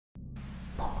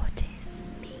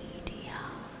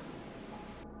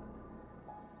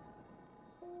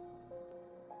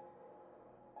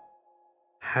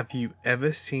Have you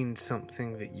ever seen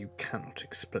something that you cannot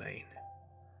explain?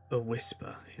 A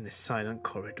whisper in a silent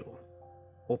corridor,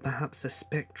 or perhaps a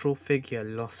spectral figure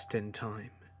lost in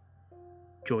time?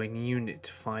 Join Unit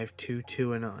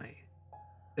 522 and I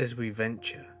as we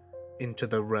venture into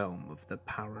the realm of the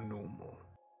paranormal.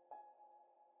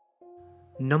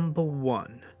 Number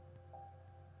 1.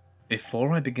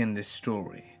 Before I begin this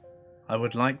story, I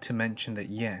would like to mention that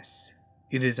yes,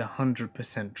 it is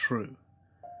 100% true,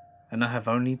 and I have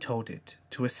only told it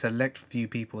to a select few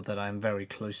people that I am very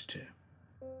close to.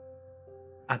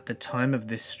 At the time of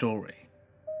this story,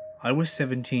 I was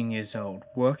 17 years old,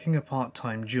 working a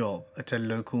part-time job at a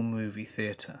local movie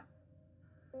theatre.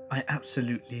 I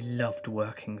absolutely loved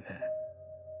working there.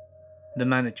 The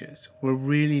managers were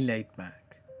really laid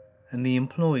back, and the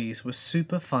employees were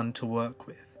super fun to work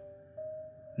with.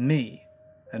 Me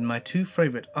and my two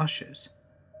favourite ushers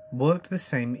worked the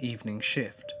same evening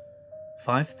shift,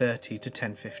 5:30 to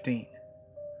 10:15,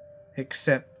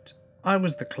 except I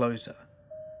was the closer,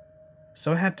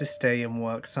 so I had to stay and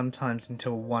work sometimes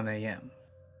until 1 AM.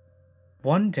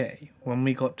 One day when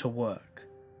we got to work,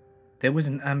 there was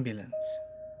an ambulance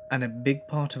and a big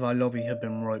part of our lobby had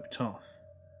been roped off.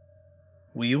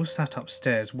 We all sat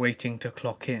upstairs waiting to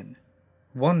clock in,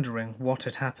 wondering what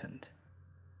had happened.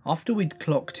 After we'd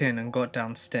clocked in and got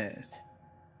downstairs,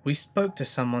 we spoke to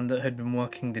someone that had been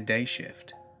working the day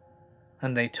shift,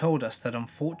 and they told us that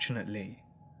unfortunately,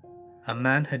 a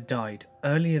man had died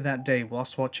earlier that day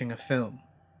whilst watching a film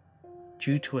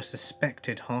due to a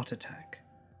suspected heart attack.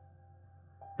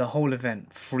 The whole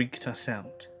event freaked us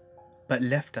out, but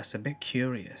left us a bit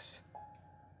curious.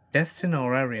 Deaths in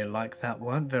our area like that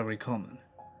weren't very common,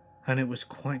 and it was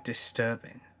quite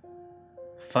disturbing.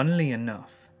 Funnily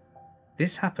enough,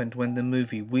 this happened when the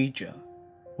movie Ouija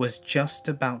was just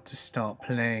about to start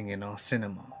playing in our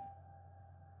cinema.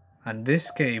 And this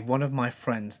gave one of my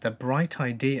friends the bright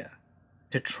idea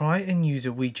to try and use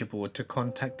a Ouija board to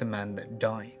contact the man that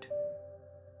died.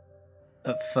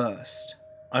 At first,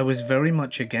 I was very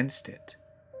much against it,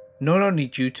 not only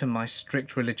due to my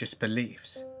strict religious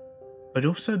beliefs, but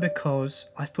also because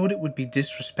I thought it would be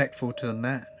disrespectful to the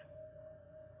man.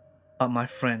 But my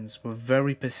friends were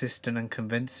very persistent and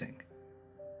convincing,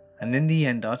 and in the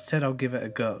end I'd said I'll give it a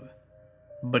go,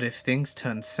 but if things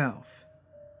turned south,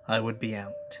 I would be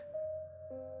out.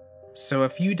 So a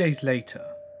few days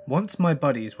later, once my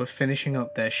buddies were finishing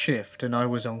up their shift and I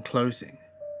was on closing,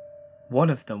 one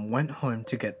of them went home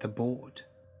to get the board.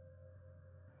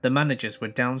 The managers were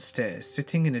downstairs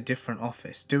sitting in a different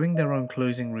office doing their own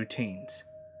closing routines.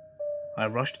 I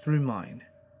rushed through mine,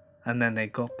 and then they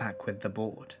got back with the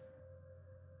board.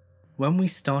 When we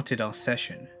started our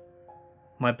session,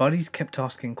 my buddies kept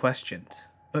asking questions,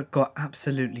 but got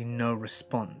absolutely no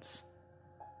response.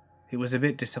 It was a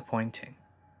bit disappointing.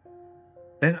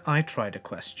 Then I tried a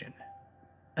question,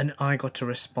 and I got a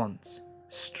response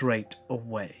straight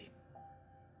away.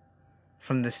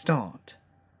 From the start,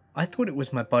 I thought it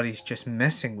was my buddies just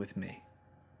messing with me,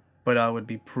 but I would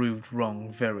be proved wrong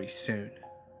very soon.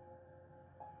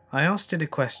 I asked it a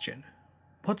question,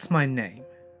 "What's my name?"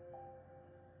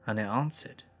 And it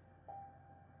answered.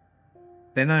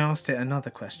 Then I asked it another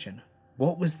question,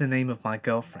 "What was the name of my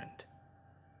girlfriend?"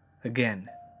 Again,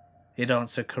 it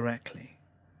answered correctly.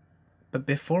 But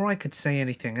before I could say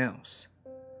anything else,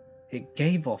 it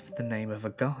gave off the name of a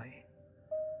guy.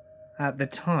 At the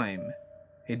time,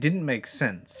 it didn't make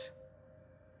sense,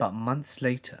 but months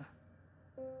later,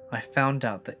 I found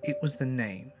out that it was the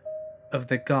name of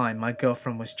the guy my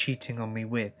girlfriend was cheating on me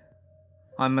with.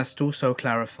 I must also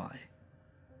clarify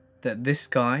that this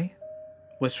guy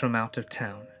was from out of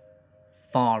town,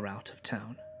 far out of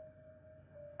town,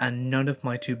 and none of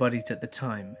my two buddies at the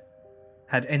time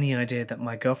had any idea that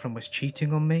my girlfriend was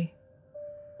cheating on me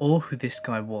or who this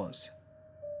guy was,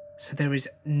 so there is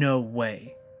no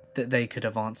way that they could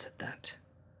have answered that.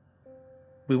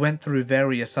 We went through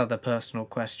various other personal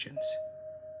questions,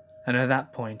 and at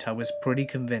that point I was pretty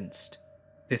convinced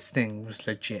this thing was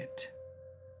legit.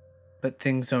 But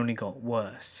things only got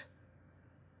worse.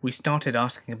 We started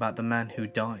asking about the man who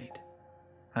died,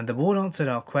 and the board answered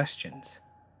our questions,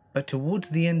 but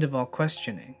towards the end of our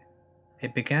questioning,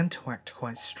 it began to act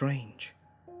quite strange.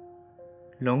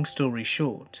 Long story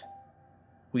short,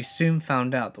 we soon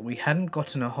found out that we hadn't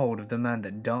gotten a hold of the man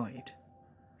that died.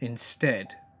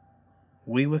 Instead,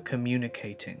 we were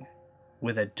communicating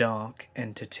with a dark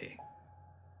entity.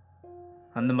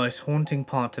 And the most haunting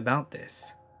part about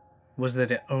this was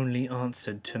that it only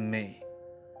answered to me.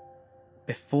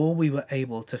 Before we were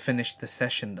able to finish the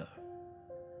session though,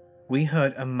 we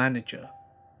heard a manager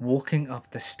walking up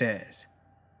the stairs.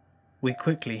 We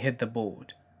quickly hid the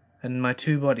board and my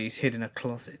 2 bodies hid in a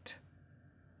closet.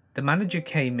 The manager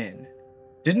came in,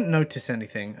 didn't notice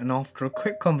anything, and after a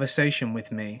quick conversation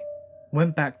with me,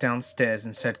 went back downstairs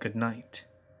and said goodnight.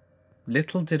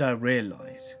 Little did I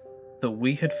realise that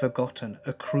we had forgotten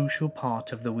a crucial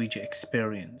part of the Ouija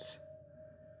experience.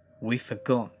 We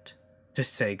forgot to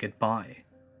say goodbye.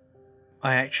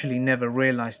 I actually never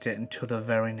realised it until the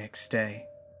very next day,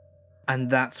 and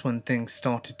that's when things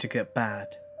started to get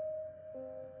bad.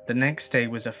 The next day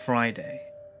was a Friday,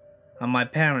 and my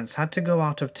parents had to go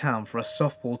out of town for a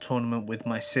softball tournament with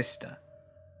my sister.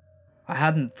 I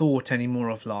hadn't thought any more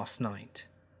of last night,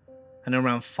 and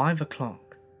around 5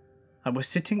 o'clock, I was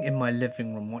sitting in my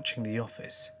living room watching The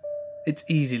Office. It's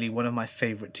easily one of my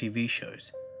favourite TV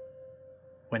shows.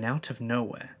 When out of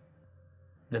nowhere,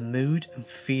 the mood and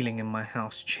feeling in my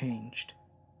house changed.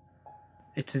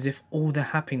 It's as if all the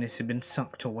happiness had been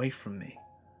sucked away from me.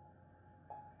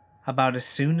 About as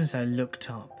soon as I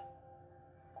looked up,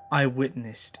 I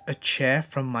witnessed a chair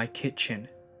from my kitchen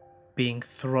being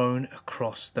thrown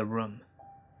across the room.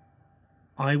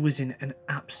 I was in an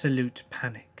absolute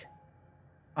panic.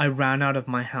 I ran out of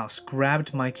my house,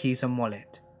 grabbed my keys and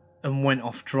wallet, and went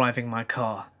off driving my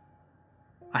car.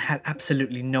 I had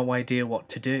absolutely no idea what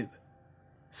to do,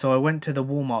 so I went to the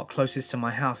Walmart closest to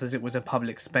my house as it was a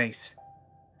public space,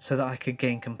 so that I could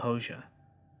gain composure.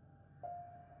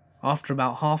 After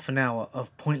about half an hour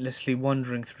of pointlessly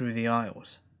wandering through the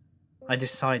aisles, I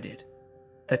decided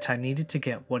that I needed to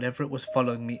get whatever it was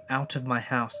following me out of my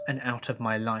house and out of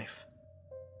my life.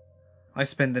 I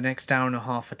spent the next hour and a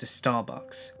half at a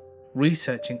Starbucks,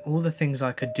 researching all the things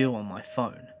I could do on my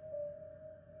phone.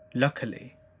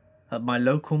 Luckily, at my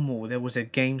local mall there was a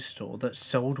game store that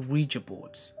sold Ouija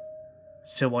boards,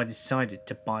 so I decided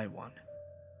to buy one.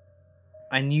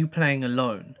 I knew playing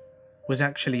alone was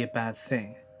actually a bad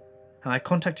thing, and I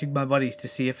contacted my buddies to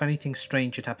see if anything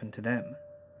strange had happened to them,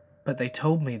 but they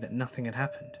told me that nothing had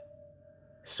happened.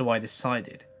 So I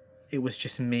decided it was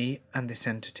just me and this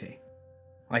entity.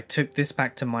 I took this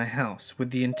back to my house with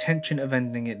the intention of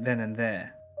ending it then and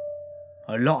there.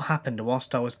 A lot happened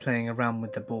whilst I was playing around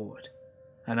with the board,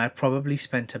 and I probably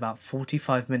spent about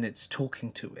 45 minutes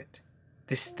talking to it,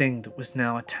 this thing that was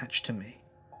now attached to me.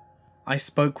 I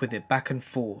spoke with it back and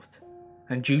forth,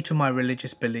 and due to my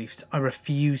religious beliefs, I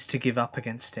refused to give up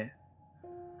against it.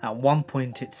 At one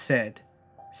point it said,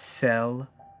 "Sell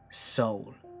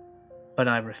soul," but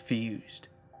I refused.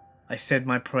 I said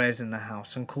my prayers in the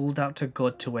house and called out to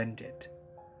God to end it.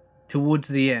 Towards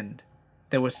the end,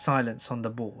 there was silence on the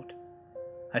board.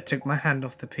 I took my hand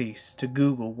off the piece to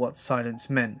Google what silence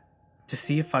meant to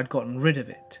see if I'd gotten rid of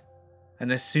it,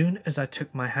 and as soon as I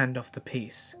took my hand off the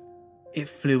piece, it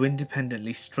flew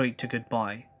independently straight to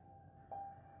goodbye.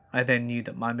 I then knew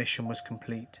that my mission was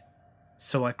complete,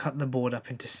 so I cut the board up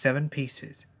into 7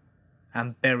 pieces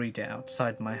and buried it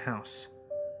outside my house.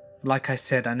 Like I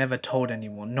said, I never told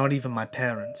anyone, not even my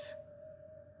parents,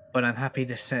 but I'm happy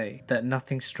to say that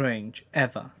nothing strange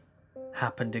ever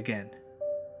happened again.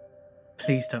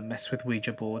 Please don't mess with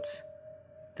Ouija boards.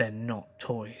 They're not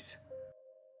toys.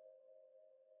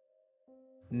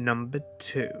 Number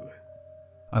 2.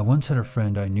 I once had a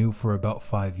friend I knew for about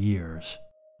 5 years.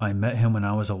 I met him when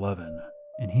I was 11,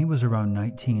 and he was around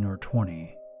 19 or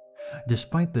 20.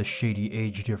 Despite the shady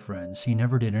age difference, he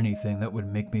never did anything that would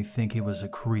make me think he was a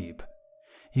creep.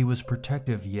 He was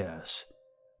protective, yes,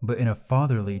 but in a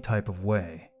fatherly type of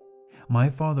way. My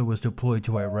father was deployed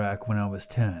to Iraq when I was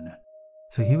 10,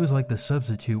 so he was like the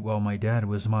substitute while my dad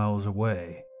was miles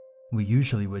away. We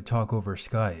usually would talk over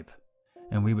Skype,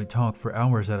 and we would talk for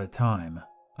hours at a time.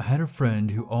 I had a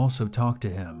friend who also talked to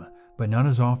him, but not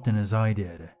as often as I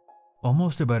did.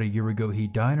 Almost about a year ago, he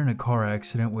died in a car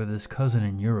accident with his cousin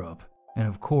in Europe, and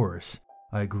of course,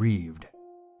 I grieved.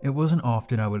 It wasn't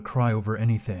often I would cry over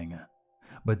anything,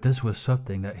 but this was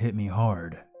something that hit me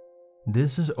hard.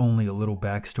 This is only a little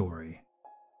backstory.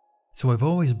 So I've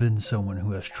always been someone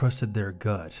who has trusted their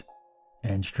gut,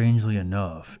 and strangely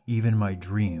enough, even my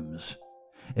dreams.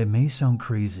 It may sound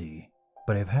crazy,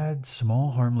 but I've had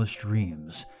small harmless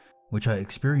dreams, which I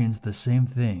experienced the same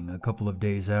thing a couple of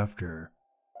days after.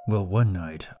 Well, one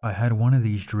night, I had one of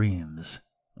these dreams.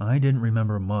 I didn't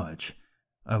remember much.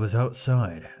 I was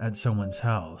outside at someone's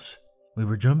house. We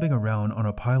were jumping around on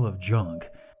a pile of junk,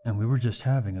 and we were just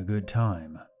having a good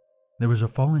time. There was a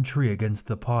fallen tree against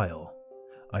the pile.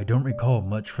 I don't recall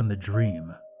much from the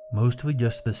dream, mostly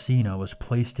just the scene I was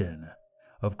placed in.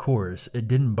 Of course, it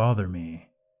didn't bother me.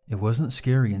 It wasn't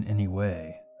scary in any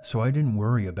way, so I didn't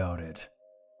worry about it.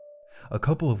 A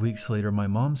couple of weeks later, my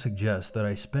mom suggests that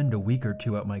I spend a week or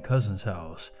 2 at my cousin's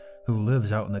house, who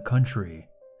lives out in the country.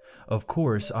 Of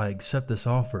course, I accept this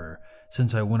offer,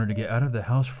 since I wanted to get out of the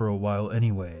house for a while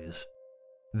anyways.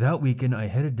 That weekend I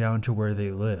headed down to where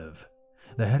they live.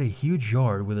 They had a huge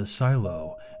yard with a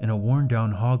silo and a worn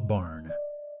down hog barn.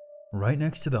 Right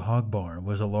next to the hog barn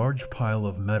was a large pile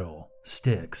of metal,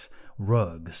 sticks,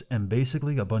 rugs, and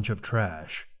basically a bunch of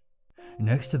trash.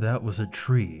 Next to that was a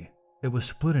tree. It was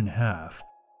split in half,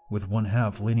 with one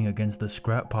half leaning against the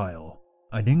scrap pile.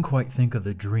 I didn't quite think of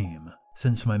the dream,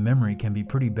 since my memory can be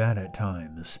pretty bad at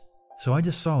times, so I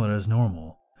just saw it as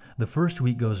normal. The first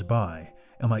week goes by,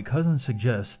 and my cousin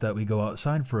suggests that we go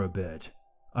outside for a bit.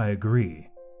 I agree.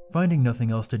 Finding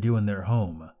nothing else to do in their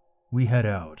home, we head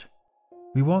out.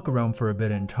 We walk around for a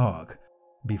bit and talk,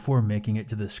 before making it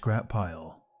to the scrap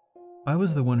pile. I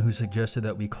was the one who suggested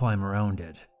that we climb around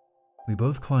it. We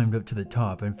both climbed up to the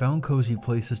top and found cozy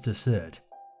places to sit.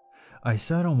 I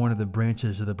sat on one of the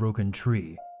branches of the broken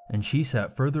tree, and she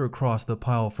sat further across the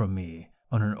pile from me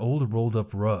on an old rolled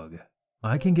up rug.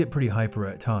 I can get pretty hyper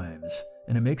at times,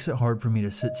 and it makes it hard for me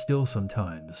to sit still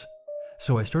sometimes,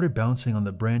 so I started bouncing on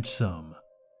the branch some.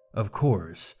 Of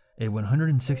course, a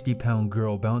 160-pound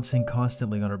girl bouncing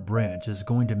constantly on a branch is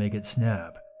going to make it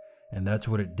snap, and that's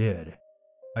what it did.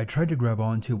 I tried to grab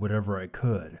onto whatever I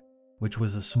could, which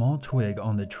was a small twig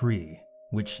on the tree,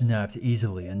 which snapped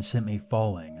easily and sent me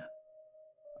falling.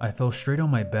 I fell straight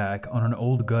on my back on an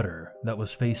old gutter that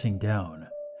was facing down.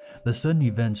 The sudden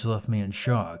events left me in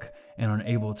shock and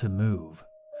unable to move.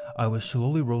 I was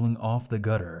slowly rolling off the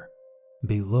gutter.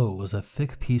 Below was a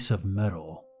thick piece of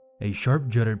metal. A sharp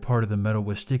jutted part of the metal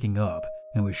was sticking up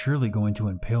and was surely going to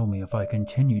impale me if I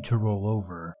continued to roll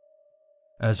over.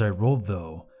 As I rolled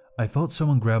though, I felt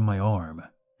someone grab my arm.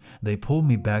 They pulled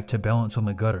me back to balance on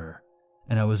the gutter,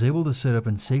 and I was able to sit up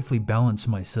and safely balance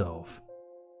myself.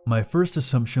 My first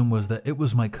assumption was that it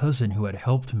was my cousin who had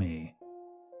helped me.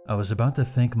 I was about to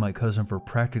thank my cousin for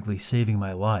practically saving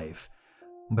my life,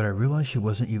 but I realized she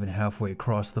wasn't even halfway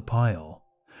across the pile.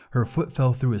 Her foot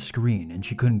fell through a screen and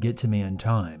she couldn't get to me in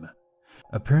time.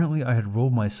 Apparently I had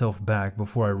rolled myself back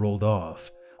before I rolled off,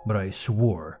 but I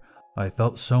swore I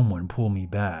felt someone pull me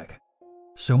back.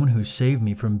 Someone who saved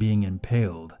me from being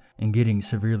impaled and getting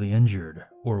severely injured,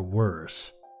 or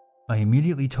worse. I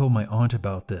immediately told my aunt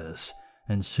about this,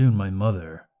 and soon my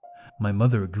mother. My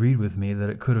mother agreed with me that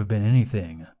it could have been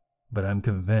anything, but I'm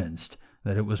convinced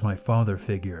that it was my father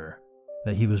figure,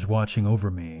 that he was watching over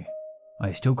me.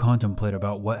 I still contemplate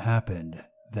about what happened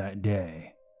that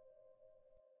day.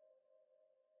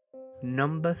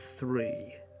 Number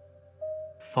 3.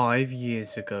 5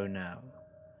 years ago now.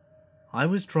 I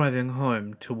was driving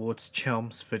home towards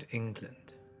Chelmsford,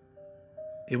 England.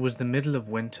 It was the middle of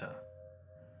winter,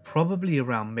 probably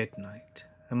around midnight,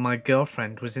 and my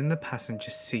girlfriend was in the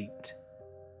passenger seat.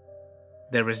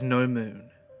 There is no moon,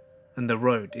 and the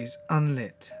road is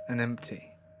unlit and empty,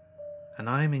 and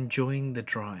I am enjoying the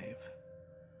drive.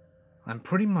 I'm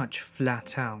pretty much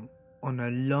flat out on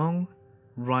a long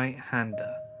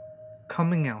right-hander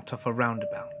coming out of a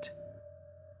roundabout,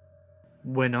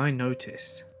 when I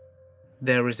notice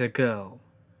there is a girl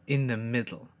in the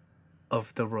middle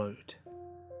of the road.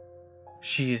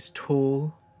 She is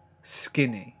tall,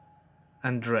 skinny,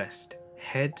 and dressed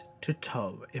head to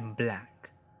toe in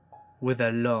black, with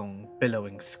a long,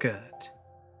 billowing skirt.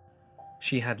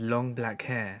 She had long black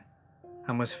hair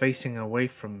and was facing away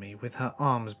from me with her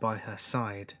arms by her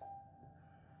side.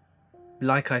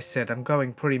 Like I said, I'm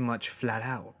going pretty much flat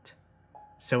out,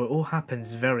 so it all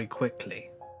happens very quickly.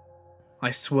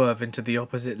 I swerve into the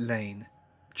opposite lane,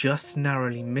 just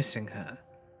narrowly missing her,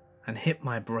 and hit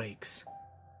my brakes.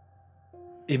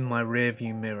 In my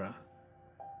rearview mirror,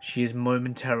 she is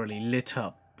momentarily lit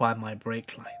up by my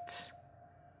brake lights,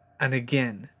 and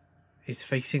again is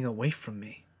facing away from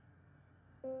me,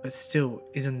 but still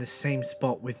is in the same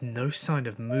spot with no sign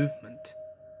of movement.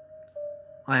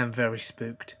 I am very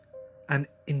spooked, and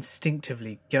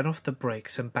instinctively get off the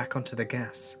brakes and back onto the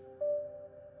gas.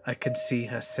 I can see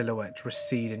her silhouette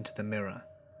recede into the mirror.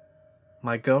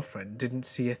 My girlfriend didn't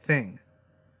see a thing,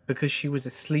 because she was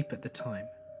asleep at the time,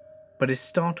 but is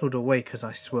startled awake as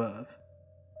I swerve.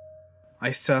 I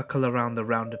circle around the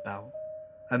roundabout,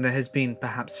 and there has been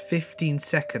perhaps 15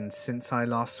 seconds since I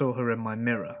last saw her in my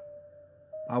mirror.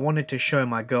 I wanted to show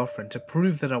my girlfriend to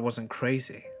prove that I wasn't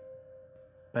crazy,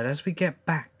 but as we get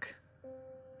back,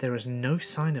 there is no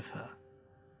sign of her.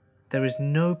 There is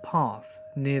no path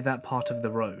near that part of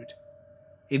the road.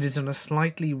 It is on a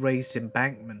slightly raised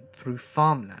embankment through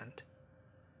farmland.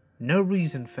 No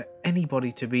reason for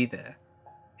anybody to be there,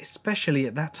 especially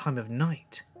at that time of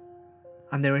night,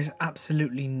 and there is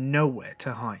absolutely nowhere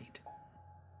to hide.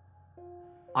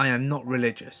 I am not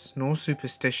religious nor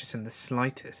superstitious in the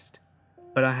slightest,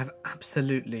 but I have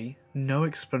absolutely no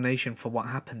explanation for what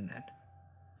happened then.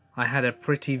 I had a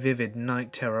pretty vivid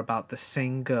night terror about the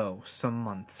same girl some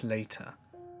months later.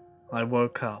 I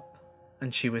woke up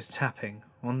and she was tapping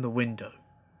on the window.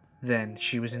 Then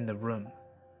she was in the room,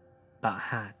 but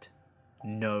had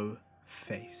no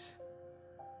face.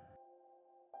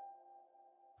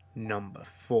 Number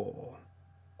 4.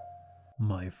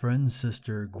 My friend's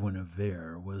sister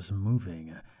Guinevere was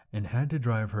moving and had to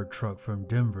drive her truck from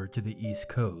Denver to the East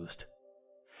Coast.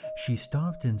 She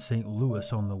stopped in St.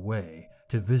 Louis on the way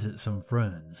to visit some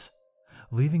friends,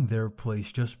 leaving their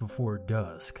place just before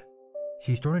dusk.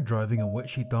 She started driving in what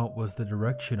she thought was the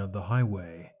direction of the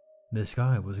highway. The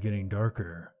sky was getting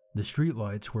darker, the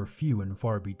streetlights were few and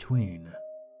far between,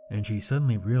 and she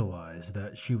suddenly realized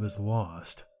that she was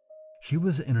lost. She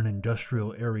was in an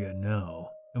industrial area now,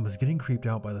 and was getting creeped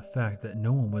out by the fact that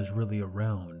no one was really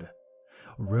around.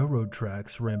 Railroad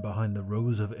tracks ran behind the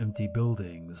rows of empty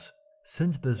buildings.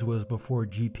 Since this was before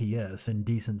GPS and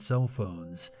decent cell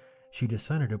phones, she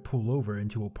decided to pull over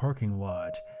into a parking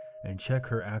lot and check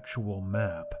her actual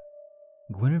map.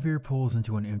 Guinevere pulls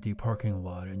into an empty parking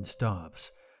lot and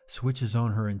stops, switches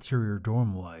on her interior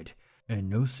dorm light, and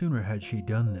no sooner had she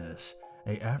done this,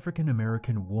 an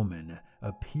African-American woman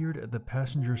appeared at the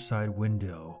passenger side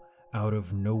window out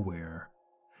of nowhere.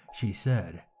 She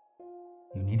said,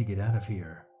 "You need to get out of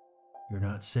here. You're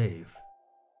not safe."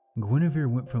 Guinevere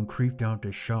went from creeped out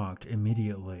to shocked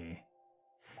immediately.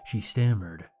 She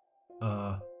stammered,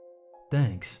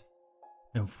 thanks,"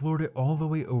 and floored it all the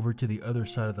way over to the other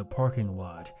side of the parking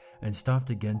lot and stopped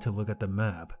again to look at the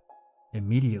map.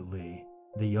 Immediately,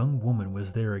 the young woman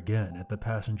was there again at the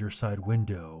passenger side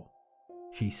window.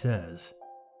 She says,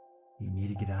 "You need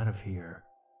to get out of here.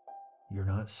 You're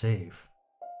not safe."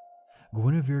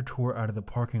 Guinevere tore out of the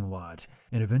parking lot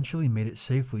and eventually made it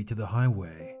safely to the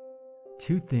highway.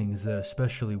 Two things that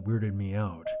especially weirded me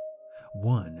out.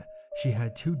 One, she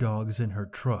had 2 dogs in her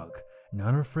truck,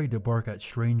 not afraid to bark at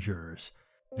strangers,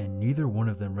 and neither one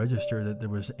of them registered that there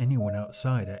was anyone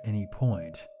outside at any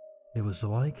point. It was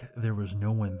like there was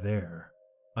no one there.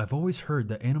 I've always heard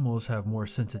that animals have more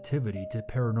sensitivity to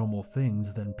paranormal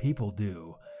things than people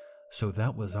do, so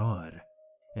that was odd.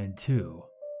 And 2,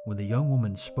 when the young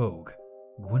woman spoke,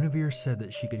 Guinevere said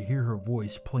that she could hear her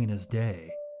voice plain as day,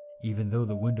 even though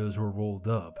the windows were rolled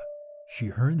up. She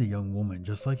heard the young woman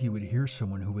just like you would hear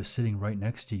someone who was sitting right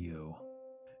next to you.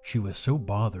 She was so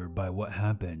bothered by what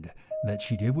happened that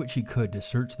she did what she could to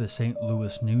search the St.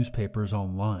 Louis newspapers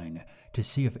online to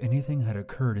see if anything had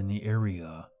occurred in the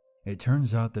area. It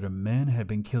turns out that a man had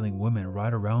been killing women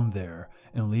right around there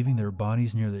and leaving their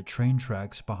bodies near the train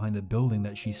tracks behind the building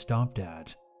that she stopped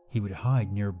at. He would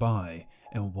hide nearby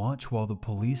and watch while the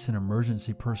police and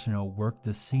emergency personnel worked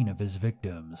the scene of his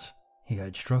victims. He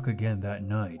had struck again that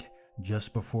night,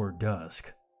 just before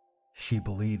dusk. She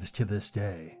believes to this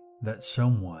day that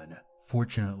someone,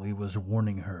 fortunately, was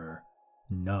warning her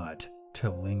not to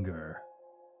linger.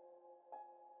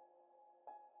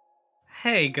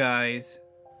 Hey guys,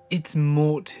 it's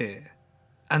Mort here,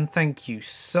 and thank you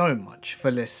so much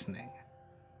for listening.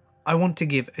 I want to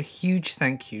give a huge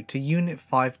thank you to Unit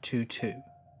 522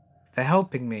 for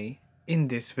helping me in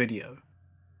this video.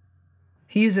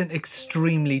 He is an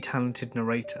extremely talented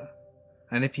narrator,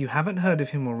 and if you haven't heard of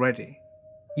him already,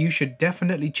 you should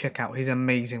definitely check out his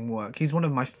amazing work. He's one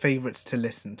of my favourites to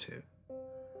listen to.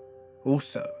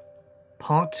 Also,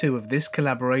 part 2 of this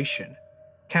collaboration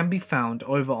can be found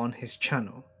over on his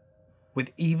channel,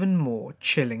 with even more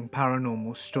chilling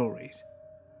paranormal stories,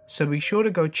 so be sure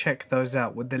to go check those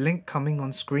out with the link coming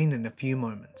on screen in a few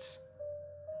moments.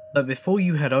 But before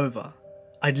you head over,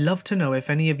 I'd love to know if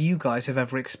any of you guys have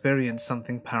ever experienced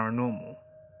something paranormal.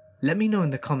 Let me know in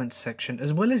the comments section,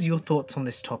 as well as your thoughts on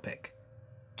this topic.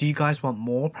 Do you guys want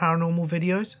more paranormal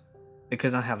videos?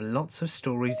 Because I have lots of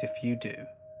stories if you do.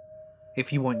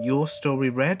 If you want your story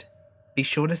read, be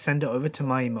sure to send it over to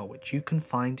my email, which you can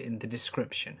find in the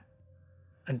description.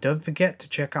 And don't forget to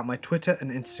check out my Twitter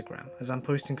and Instagram, as I'm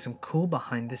posting some cool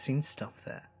behind the scenes stuff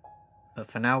there.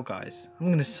 But for now guys, I'm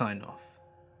going to sign off.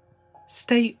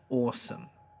 Stay awesome,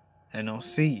 and I'll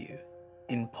see you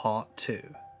in part 2.